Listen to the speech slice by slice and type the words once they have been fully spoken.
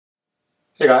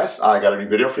Hey guys, I got a new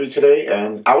video for you today,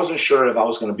 and I wasn't sure if I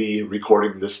was going to be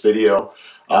recording this video,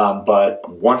 but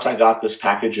once I got this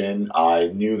package in, I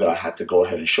knew that I had to go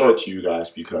ahead and show it to you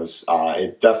guys because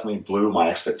it definitely blew my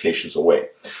expectations away.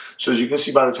 So as you can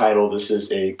see by the title, this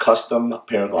is a custom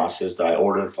pair of glasses that I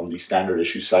ordered from the standard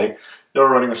issue site. They were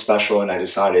running a special, and I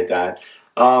decided that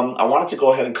I wanted to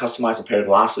go ahead and customize a pair of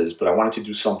glasses, but I wanted to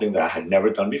do something that I had never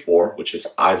done before, which is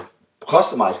I've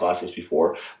customized glasses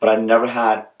before, but I never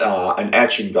had an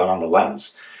etching done on the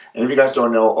lens. And if you guys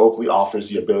don't know, Oakley offers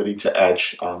the ability to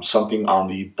etch something on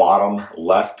the bottom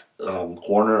left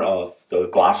corner of the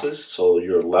glasses, so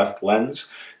your left lens.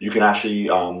 You can actually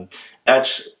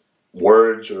etch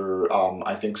words or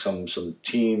I think some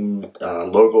team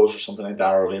logos or something like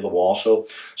that are available also.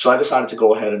 So I decided to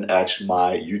go ahead and etch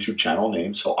my YouTube channel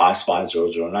name, so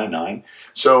iSpy0099,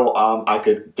 so I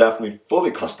could definitely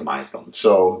fully customize them.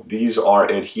 So these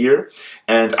are it here,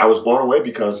 and I was blown away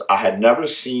because I had never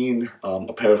seen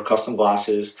a pair of custom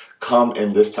glasses come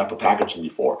in this type of packaging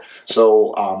before.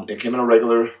 So it came in a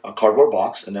regular cardboard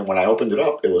box, and then when I opened it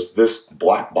up, it was this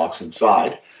black box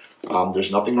inside.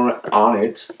 There's nothing on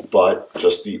it but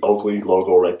just the Oakley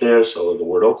logo right there, so the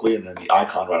word Oakley and then the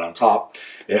icon right on top.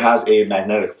 It has a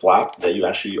magnetic flap that you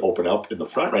actually open up in the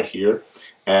front right here,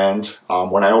 and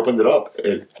when I opened it up,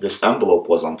 this envelope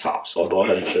was on top. So I'll go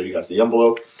ahead and show you guys the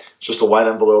envelope. It's just a white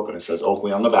envelope, and it says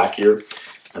Oakley on the back here,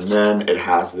 and then it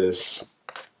has this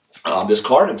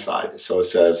card inside. So it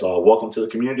says, welcome to the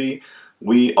community.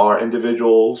 We are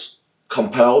individuals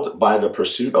compelled by the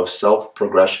pursuit of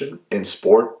self-progression in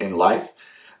sport, in life.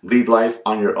 Lead life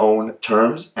on your own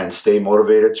terms and stay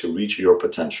motivated to reach your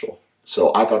potential.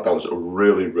 So I thought that was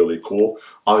really, really cool.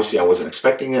 Obviously, I wasn't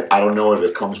expecting it. I don't know if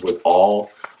it comes with all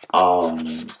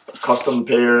custom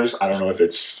pairs. I don't know if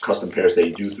it's custom pairs that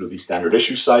you do through the standard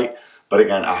issue site. But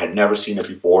again, I had never seen it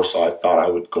before, so I thought I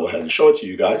would go ahead and show it to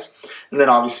you guys. And then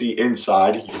obviously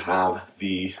inside you have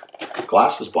the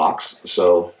glasses box.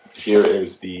 So here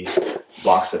is the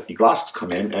box that the glasses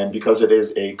come in, and because it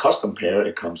is a custom pair,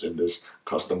 it comes in this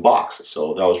custom box.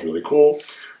 So that was really cool.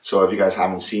 So if you guys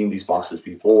haven't seen these boxes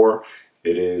before,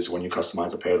 it is when you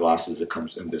customize a pair of glasses, it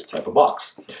comes in this type of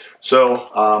box. So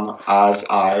as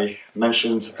I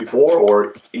mentioned before,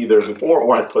 or either before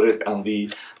or I put it on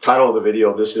the title of the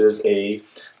video, this is a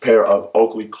pair of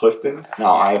Oakley Clifden.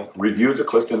 Now, I've reviewed the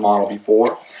Clifden model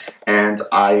before, and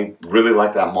I really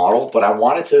like that model, but I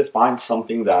wanted to find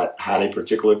something that had a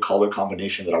particular color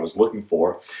combination that I was looking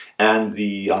for, and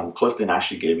the Clifden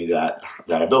actually gave me that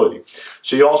ability.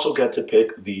 So you also get to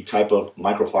pick the type of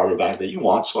microfiber bag that you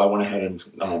want, so I went ahead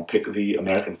and picked the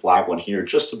American flag one here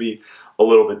just to be a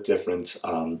little bit different,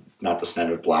 not the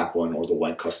standard black one or the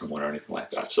white custom one or anything like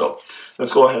that. So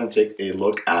let's go ahead and take a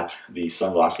look at the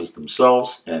sunglasses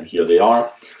themselves, and here they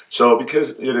are. So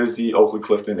because it is the Oakley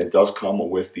Clifden, it does come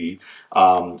with the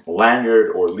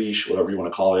lanyard or leash, whatever you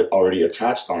want to call it, already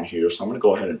attached on here. So I'm going to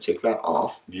go ahead and take that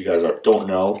off. If you guys don't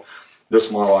know,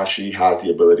 this model actually has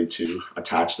the ability to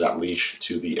attach that leash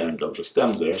to the end of the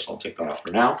stems there. So I'll take that off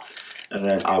for now, and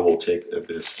then I will take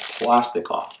this plastic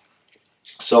off.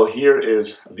 So here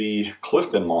is the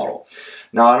Clifden model.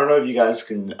 Now, I don't know if you guys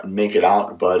can make it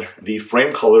out, but the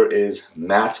frame color is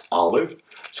matte olive.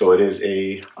 So it is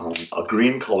a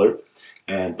green color,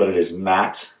 but it is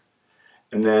matte.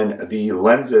 And then the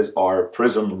lenses are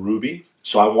prism ruby.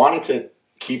 So I wanted to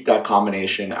keep that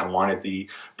combination. I wanted the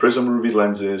prism ruby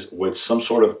lenses with some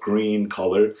sort of green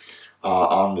color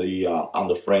on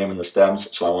the frame and the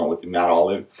stems. So I went with the matte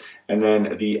olive. And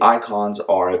then the icons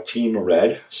are team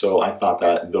red, so I thought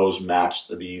that those matched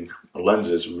the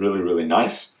lenses really, really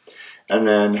nice. And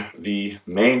then the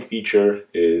main feature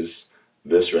is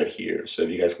this right here. So if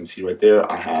you guys can see right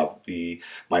there, I have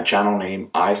my channel name,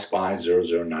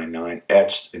 iSpy0099,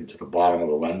 etched into the bottom of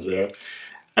the lens there.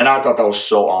 And I thought that was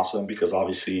so awesome because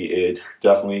obviously it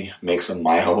definitely makes them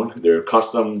my own. They're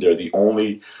custom. They're the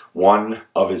only one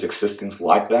of its existence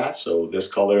like that. So this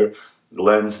color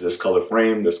lens, this color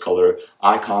frame, this color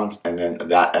icons, and then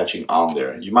that etching on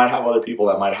there. You might have other people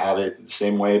that might have it the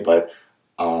same way, but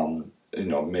you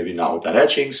know, maybe not with that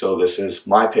etching. So this is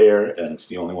my pair, and it's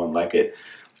the only one like it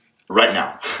right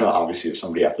now. Obviously, if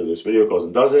somebody after this video goes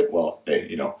and does it, well, hey,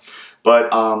 you know. But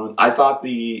I thought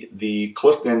the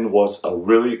Clifden was a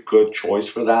really good choice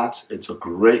for that. It's a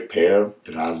great pair.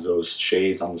 It has those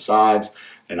shades on the sides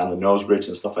and on the nose bridge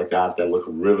and stuff like that that look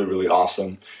really, really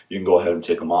awesome. You can go ahead and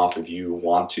take them off if you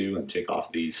want to, and take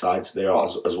off the sides there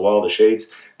as well, the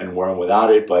shades, and wear them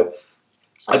without it. But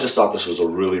I just thought this was a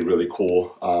really, really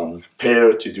cool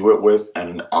pair to do it with,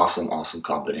 and an awesome, awesome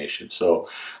combination. So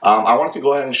I wanted to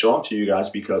go ahead and show them to you guys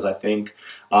because I think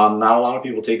not a lot of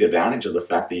people take advantage of the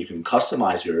fact that you can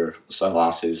customize your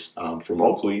sunglasses from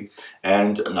Oakley,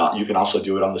 and you can also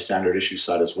do it on the standard issue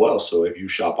side as well. So if you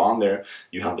shop on there,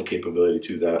 you have the capability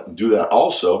to do that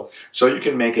also. So you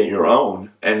can make it your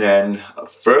own, and then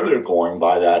further going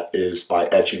by that is by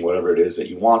etching whatever it is that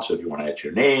you want. So if you want to etch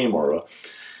your name or a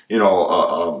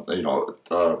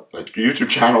like YouTube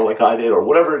channel like I did, or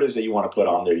whatever it is that you want to put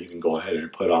on there, you can go ahead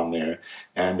and put on there,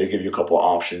 and they give you a couple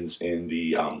options in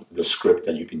the script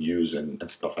that you can use and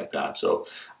stuff like that. So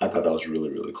I thought that was really,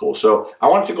 really cool. So I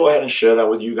wanted to go ahead and share that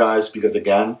with you guys because,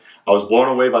 again, I was blown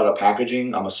away by the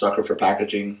packaging. I'm a sucker for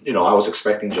packaging. You know, I was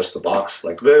expecting just a box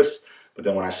like this, but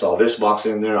then when I saw this box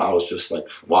in there, I was just like,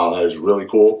 wow, that is really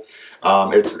cool.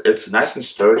 It's nice and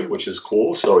sturdy, which is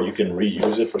cool, so you can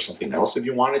reuse it for something else if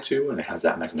you wanted to, and it has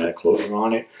that magnetic closure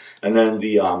on it. And then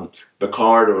the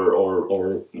card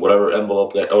or whatever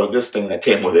envelope or this thing that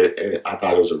came with it, I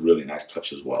thought it was a really nice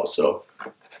touch as well. So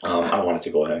I wanted to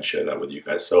go ahead and share that with you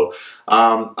guys. So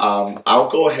I'll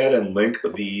go ahead and link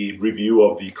the review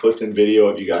of the Clifden video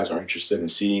if you guys are interested in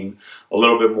seeing a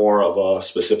little bit more of a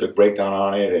specific breakdown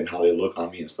on it and how they look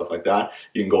on me and stuff like that.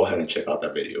 You can go ahead and check out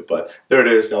that video. But there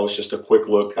it is. That was just a quick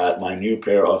look at my new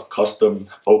pair of custom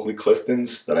Oakley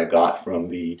Cliftons that I got from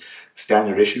the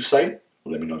standard issue site.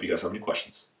 Let me know if you guys have any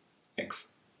questions. Thanks.